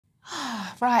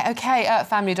Right, OK.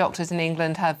 Family doctors in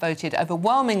England have voted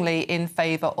overwhelmingly in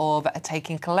favour of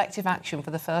taking collective action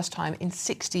for the first time in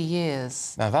 60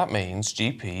 years. Now, that means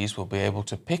GPs will be able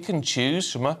to pick and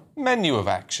choose from a menu of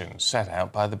actions set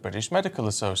out by the British Medical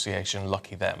Association.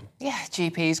 Lucky them. Yeah,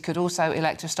 GPs could also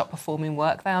elect to stop performing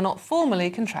work they are not formally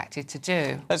contracted to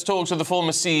do. Let's talk to the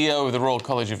former CEO of the Royal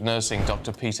College of Nursing,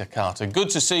 Dr. Peter Carter.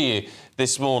 Good to see you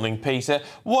this morning, Peter.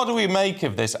 What do we make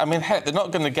of this? I mean, heck, they're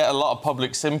not going to get a lot of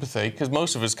public sympathy because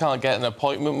most of us can't get an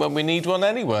appointment when we need one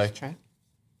anyway. True.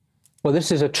 Well,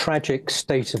 this is a tragic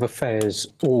state of affairs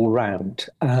all round,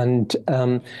 and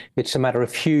it's a matter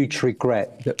of huge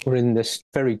regret that we're in this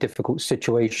very difficult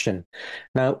situation.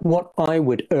 Now, what I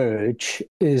would urge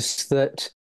is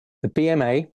that the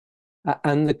BMA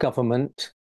and the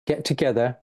government get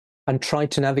together and try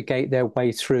to navigate their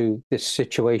way through this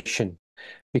situation,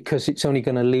 because it's only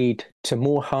going to lead to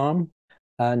more harm.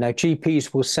 Now,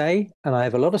 GPs will say, and I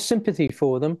have a lot of sympathy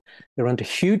for them, they're under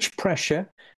huge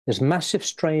pressure. There's massive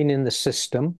strain in the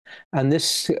system. And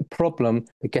this problem,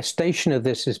 the gestation of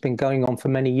this, has been going on for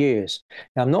many years.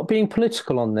 Now, I'm not being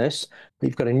political on this, but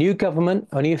you've got a new government,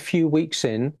 only a few weeks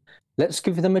in. Let's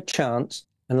give them a chance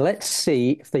and let's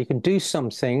see if they can do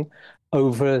something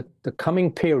over the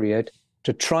coming period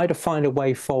to try to find a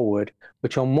way forward,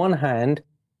 which on one hand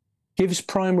gives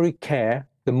primary care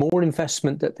the more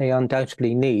investment that they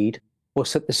undoubtedly need,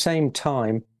 whilst at the same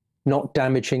time not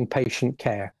damaging patient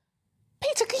care.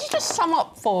 Peter, can you just sum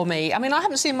up for me? I mean, I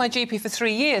haven't seen my GP for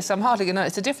 3 years, so I'm hardly going to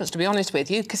notice the difference, to be honest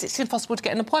with you, because it's impossible to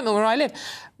get an appointment where I live.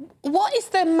 What is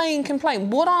their main complaint?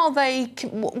 What do they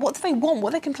want? What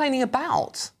are they complaining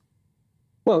about?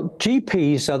 Well,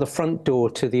 GPs are the front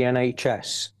door to the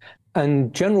NHS,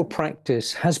 and general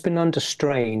practice has been under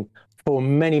strain for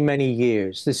many, many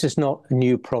years. This is not a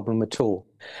new problem at all.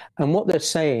 And what they're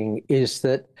saying is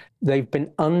that they've been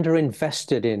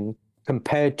underinvested in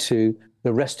compared to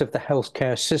the rest of the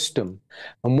healthcare system.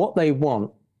 And what they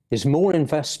want is more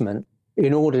investment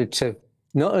in order to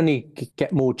not only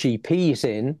get more GPs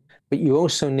in, but you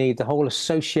also need the whole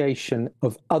association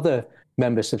of other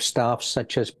members of staff,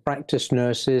 such as practice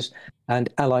nurses and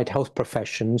allied health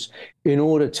professions, in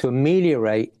order to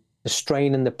ameliorate the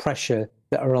strain and the pressure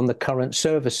that are on the current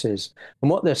services.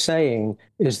 And what they're saying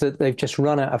is that they've just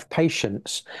run out of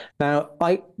patients. Now,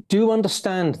 I do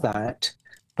understand that,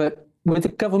 but with a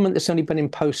government that's only been in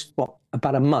post, what,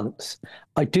 about a month,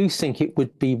 I do think it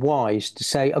would be wise to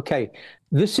say, OK,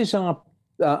 this is our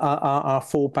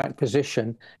fallback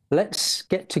position. Let's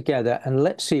get together and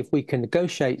let's see if we can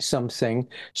negotiate something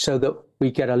so that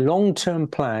we get a long-term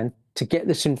plan to get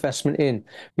this investment in.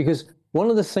 Because one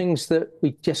of the things that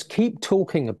we just keep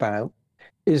talking about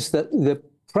is that the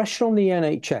pressure on the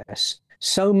NHS,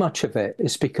 so much of it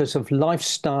is because of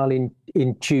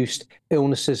lifestyle-induced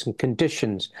illnesses and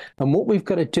conditions. And what we've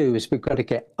got to do is we've got to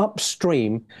get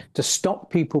upstream to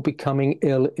stop people becoming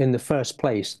ill in the first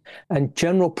place. And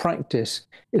general practice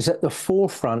is at the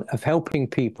forefront of helping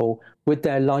people with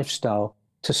their lifestyle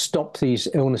to stop these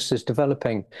illnesses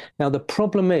developing. Now, the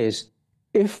problem is,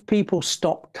 if people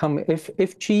stop coming, if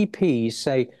GPs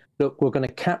say, look, we're going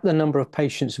to cap the number of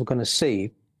patients we're going to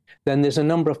see, then there's a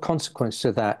number of consequences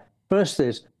to that. First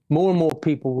is more and more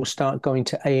people will start going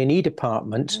to A&E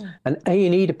departments, and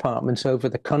A&E departments over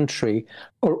the country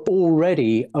are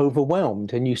already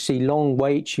overwhelmed. And you see long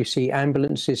waits, you see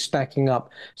ambulances stacking up.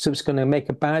 So it's going to make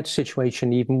a bad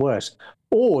situation even worse.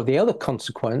 Or the other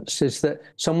consequence is that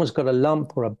someone's got a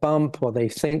lump or a bump, or they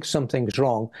think something's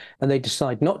wrong, and they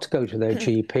decide not to go to their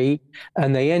GP,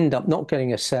 and they end up not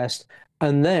getting assessed.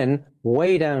 And then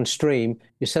way downstream,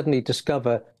 you suddenly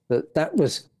discover that that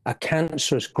was a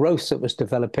cancerous growth that was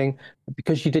developing.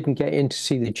 Because you didn't get in to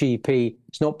see the GP,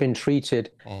 it's not been treated,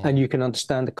 and you can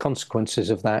understand the consequences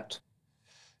of that.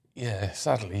 Yeah,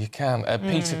 sadly you can.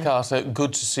 Peter Carter,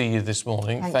 good to see you this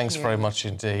morning. Thanks very much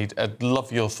indeed. I'd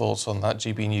love your thoughts on that,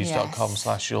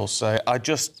 gbnews.com/you'll say.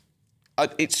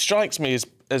 It strikes me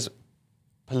as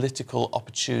political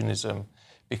opportunism,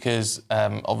 because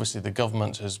obviously the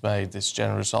government has made this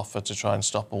generous offer to try and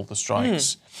stop all the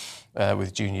strikes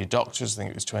with junior doctors. I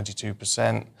think it was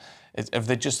 22%. If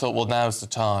they just thought, well, now's the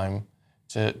time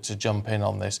to jump in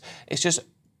on this. It's just,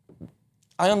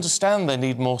 I understand they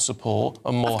need more support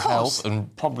and more help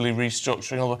and probably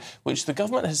restructuring, which the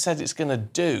government has said it's going to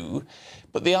do.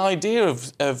 But the idea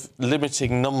of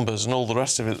limiting numbers and all the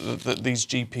rest of it that these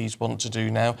GPs want to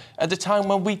do now at a time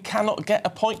when we cannot get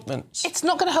appointments. It's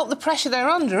not going to help the pressure they're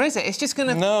under, is it? It's just going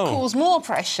to cause more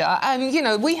pressure. And, you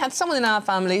know, we had someone in our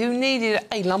family who needed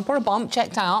a lump or a bump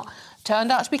checked out,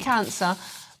 turned out to be cancer.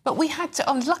 But we had to,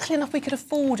 luckily enough, we could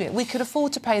afford it. We could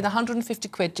afford to pay the 150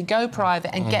 quid to go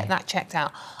private and get that checked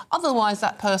out. Otherwise,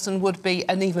 that person would be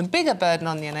an even bigger burden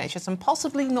on the NHS and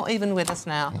possibly not even with us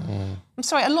now. I'm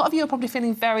sorry, a lot of you are probably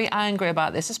feeling very angry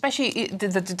about this, especially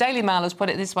the Daily Mail has put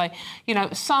it this way. You know,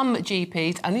 some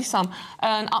GPs, only some,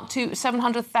 earn up to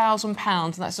 £700,000,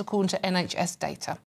 and that's according to NHS data.